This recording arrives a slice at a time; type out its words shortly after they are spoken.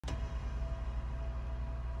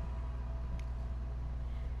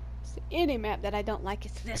Any map that I don't like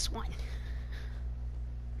is this one.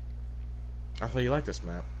 I thought you liked this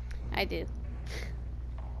map. I do.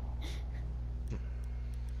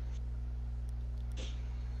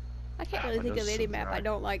 I can't really think of any map I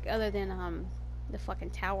don't like other than the fucking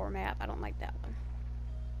tower map. I don't like that one.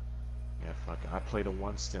 Yeah, fuck it. I played it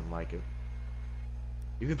once, didn't like it.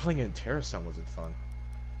 Even playing it in Terra Sun wasn't fun.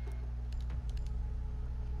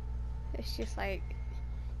 It's just like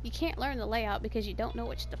you can't learn the layout because you don't know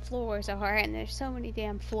which the floors are, and there's so many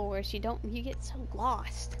damn floors. You get so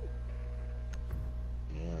lost.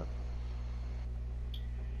 Yeah.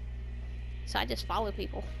 So I just follow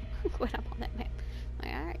people when I'm on that map.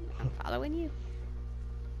 Like, alright, I'm following you.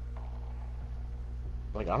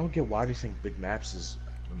 Like, I don't get why they think big maps is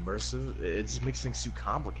immersive. It just makes things too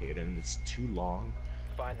complicated and it's too long.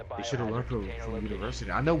 They should have learned from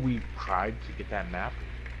university. I know we cried to get that map,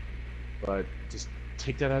 but just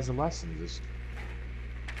take that as a lesson. Just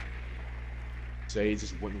say it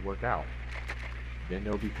just wouldn't work out. Then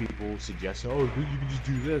there'll be people suggesting, oh, you can just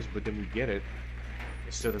do this, but then we get it.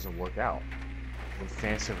 It still doesn't work out. When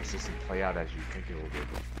fan service doesn't play out as you think it will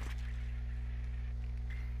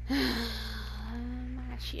do.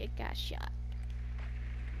 My shit got shot.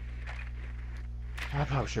 I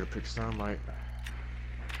probably should have picked Starlight.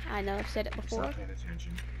 I know I've said it before,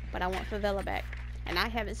 but I want Favela back. And I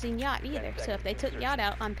haven't seen Yacht either, so if they took Yacht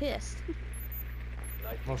out, I'm pissed.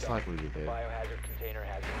 Most likely you did. Biohazard container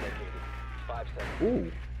has been located. 5 seconds.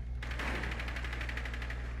 Ooh.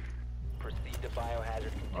 Proceed to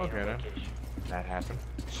biohazard container Okay, then. location. That happened.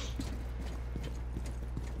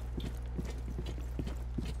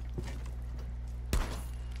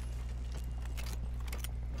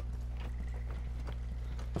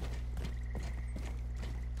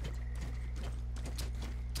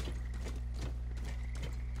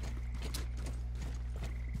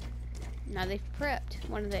 Now they've prepped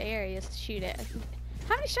one of the areas to shoot at.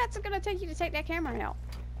 How many shots are it gonna take you to take that camera out?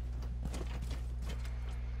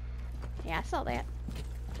 Yeah, I saw that.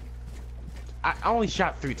 I only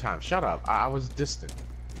shot 3 times. Shut up. I was distant.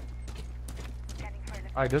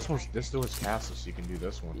 Alright, this door is castle, so you can do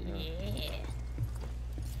this one. Yeah.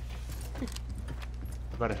 You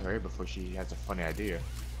better hurry before she has a funny idea.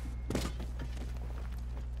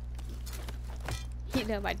 You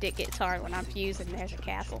know my dick gets hard when I'm fused and there's a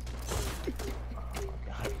castle. Oh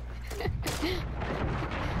god.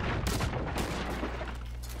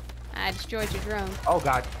 I destroyed your drone. Oh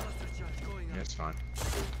god. Yeah, it's fine.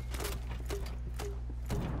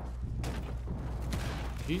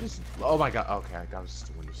 You just. Oh my god. Okay, that was just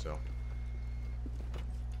a windowsill.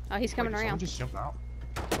 Oh, he's coming Wait, did around. someone just jump out?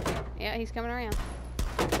 Yeah, he's coming around.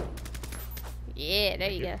 Yeah,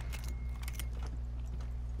 there you go.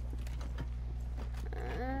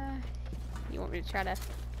 You want me to try to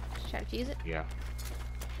fuse it? Yeah.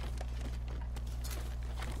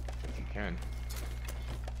 If you can.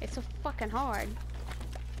 It's so fucking hard.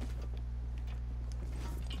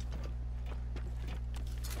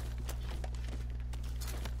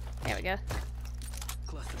 There we go.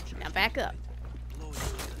 Now back up.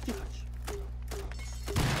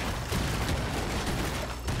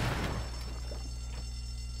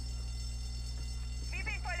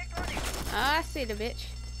 I see the bitch.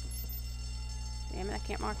 Damn it, I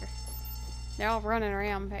can't mark her. They're all running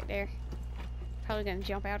around back there. Probably gonna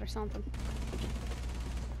jump out or something.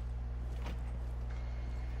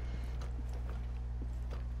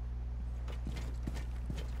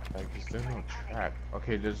 Like, there's no trap.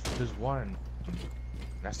 Okay, there's one.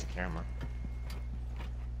 That's the camera.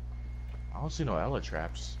 I don't see no Ella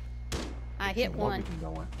traps. I hit one. We can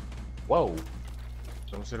go in. Whoa!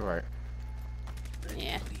 Don't sit right.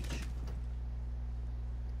 Yeah.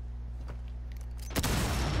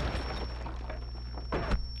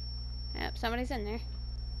 Yep, somebody's in there.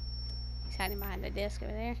 He's hiding behind the desk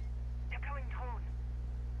over there.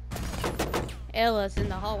 Ella's in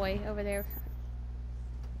the hallway over there.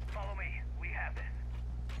 Follow me. We have this.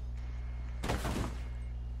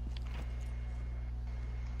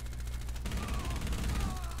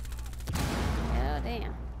 Oh,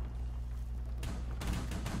 damn.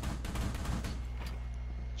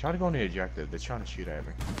 Try to go in the ejector. They're trying to shoot at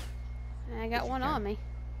me. I got one on me.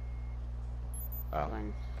 Oh.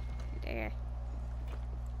 One there.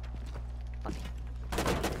 Fuck. The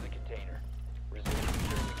container. Resume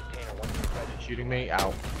securing the container once inside. Shooting me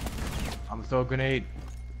out. I'm gonna throw a grenade.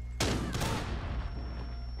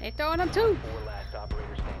 They're throwing them too. 4 last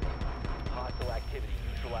operators standing. Hostile activity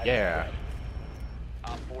neutralized. Yeah.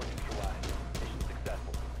 Op 4 neutralized. Mission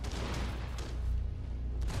successful.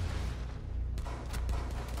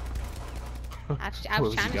 I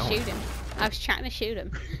was trying to shoot him. I was trying to shoot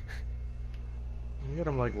him. You hit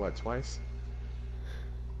him like what, twice?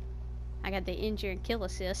 I got the injure and kill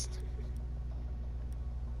assist.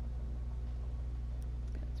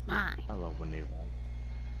 It's mine. I love when they run.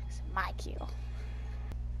 It's my kill.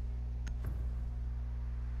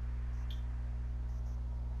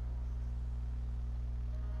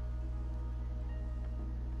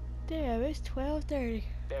 Damn, it's 12:30.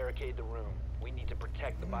 Barricade the room. We need to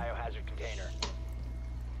protect the biohazard container.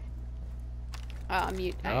 Oh,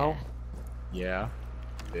 mute. No? Yeah.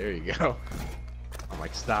 There you go. I'm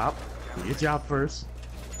like, stop. Do your job first.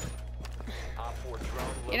 Op 4 drone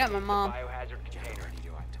You're not my located the mom. biohazard container.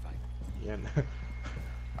 Yeah,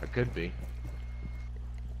 I could be.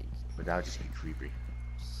 But that would just be creepy.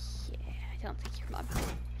 Yeah, I don't think you're my mom.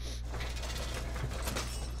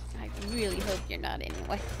 I really hope you're not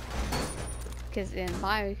anyway. Because then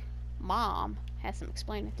my mom has some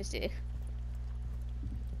explaining to do.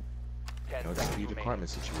 10 No, it's seconds the remaining. department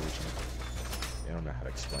situation. They don't know how to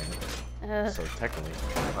explain it. Ugh. So technically,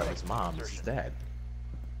 his mom is dead.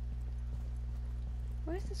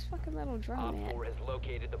 Where's this fucking little Op drone at? 4 has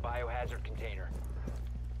located the biohazard container.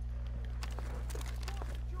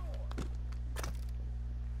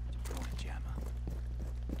 Deploying jammer.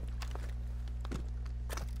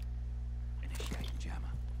 Initiating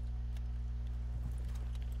jammer.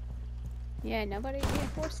 Yeah, nobody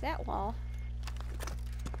reinforced that wall.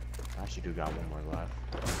 I actually do got one more left.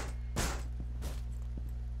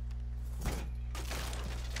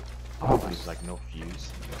 Oh, there's like no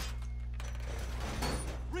fuse.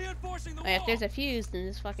 Reinforcing the If there's a fuse, then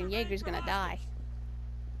this fucking Jaeger's gonna die.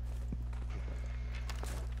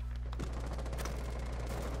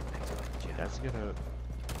 That's gonna.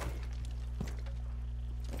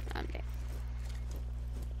 I'm dead.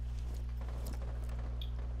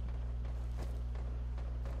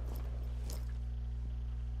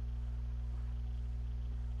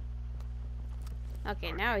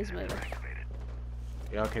 Okay, now he's moving.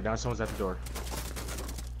 Yeah, okay, now someone's at the door.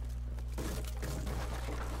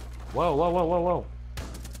 Whoa, whoa, whoa, whoa, whoa.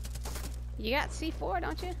 You got C4,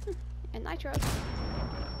 don't you? And nitro. I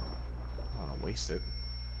don't wanna waste it.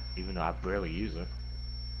 Even though I barely use it.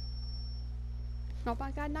 Oh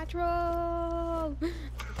my god, nitro!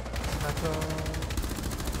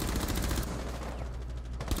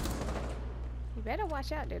 You better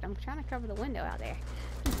watch out, dude. I'm trying to cover the window out there.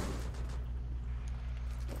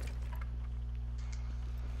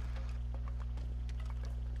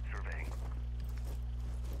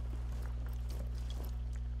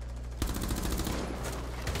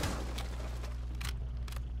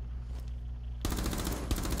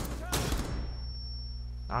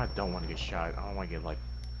 I don't want to get shot. I don't want to get like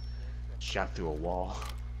shot through a wall.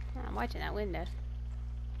 I'm watching that window.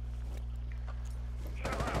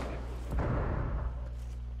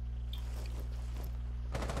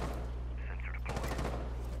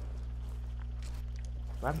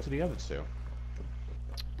 What happened to the other two?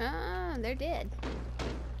 They're dead.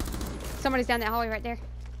 Somebody's down that hallway right there.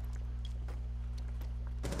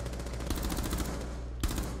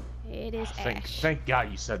 It is Ash. Thank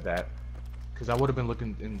God you said that, because I would have been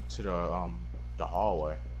looking into the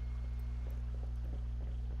hallway.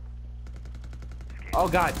 Oh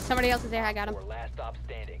God! Somebody else is there. I got him. 4 last stop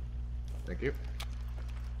standing. Thank you.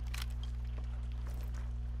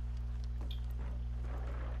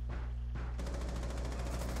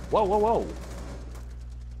 Whoa, whoa, whoa!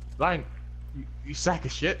 Lion, you sack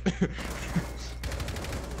of shit.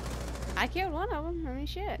 I killed one of them. I mean,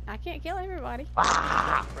 shit. I can't kill everybody.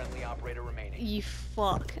 Ah! Friendly operator remaining. You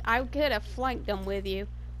fuck. I could have flanked them with you.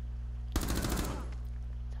 It's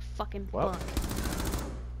a fucking Well. bunk.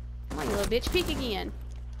 Come on, you little bitch. Peek again.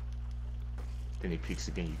 Then he peeks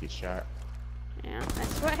again, you get shot. Yeah,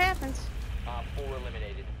 that's what happens. Op 4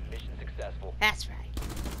 eliminated. Mission successful. That's right.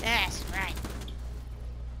 That's right.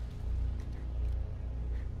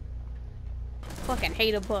 Fucking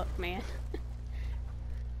hate a buck, man.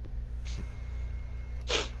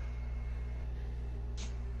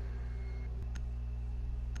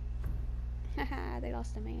 Haha, they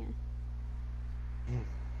lost a man.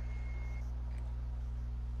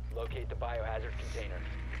 Locate the biohazard container.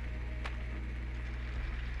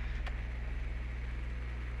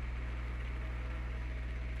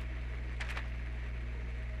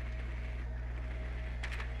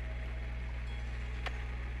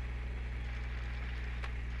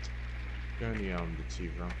 Go in the T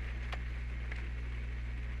room.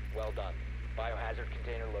 Well done. Biohazard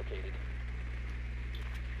container located.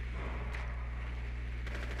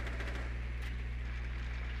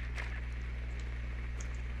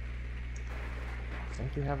 I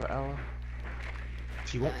think we have an Ella.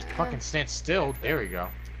 She won't fucking stand still. There we go.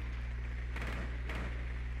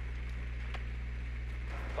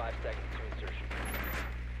 5 seconds to insertion.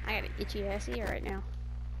 I got an itchy ass ear right now.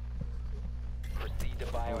 Proceed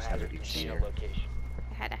to always had an biohazard itchy container ear. location.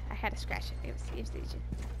 I had to scratch it. It was itchy.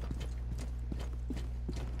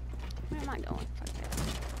 Where am I going? Fuck that.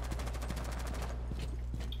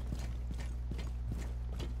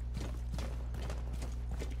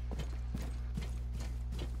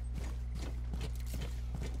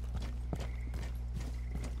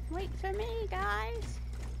 Wait for me, guys.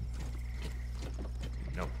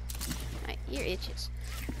 No. My ear itches.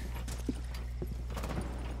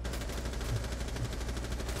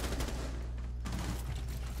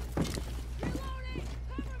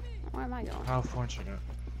 Where am I going? How fortunate.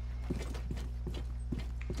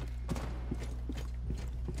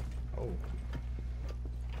 Oh.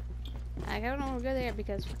 I don't want to go there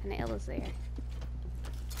because fucking Ella's there.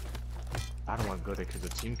 I don't want to go there because the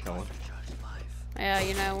team killing. Yeah,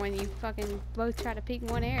 you know, when you fucking both try to peek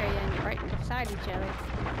one area and you're right beside each other,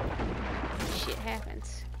 shit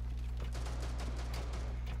happens.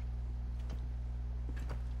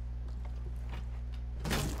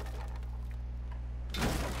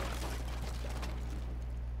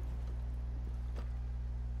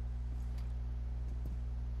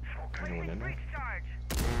 Anyone in there?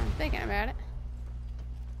 Thinking about it.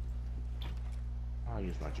 I'll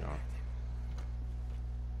use my John.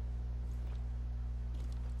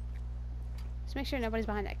 Just make sure nobody's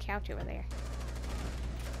behind that couch over there.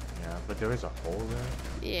 Yeah, but there is a hole there.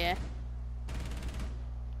 Yeah.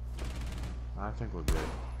 I think we're good.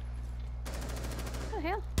 What the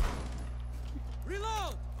hell?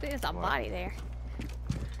 Reload! There's a What? body there.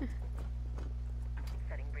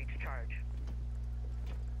 Setting breach charge.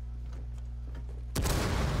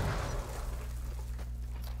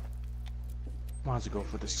 Might as well go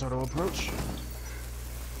for the subtle approach.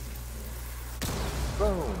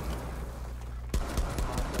 Boom.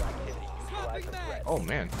 Hostile activity. Neutralize the threat. Oh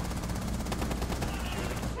man. Container.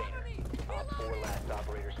 Op 4 last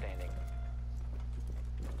operator standing.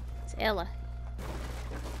 It's Ella.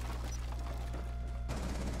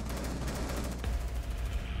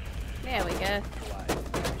 There we go.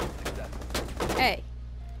 Neutralized. Mission successful. Hey.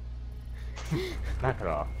 Knock it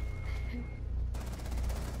off.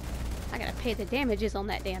 I gotta pay the damages on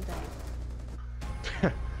that damn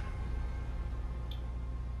thing.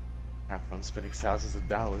 Have fun spending thousands of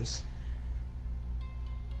dollars.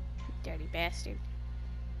 Dirty bastard.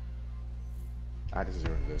 I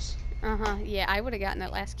deserve this. Uh-huh. Yeah, I would have gotten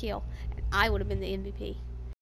that last kill. And I would have been the MVP.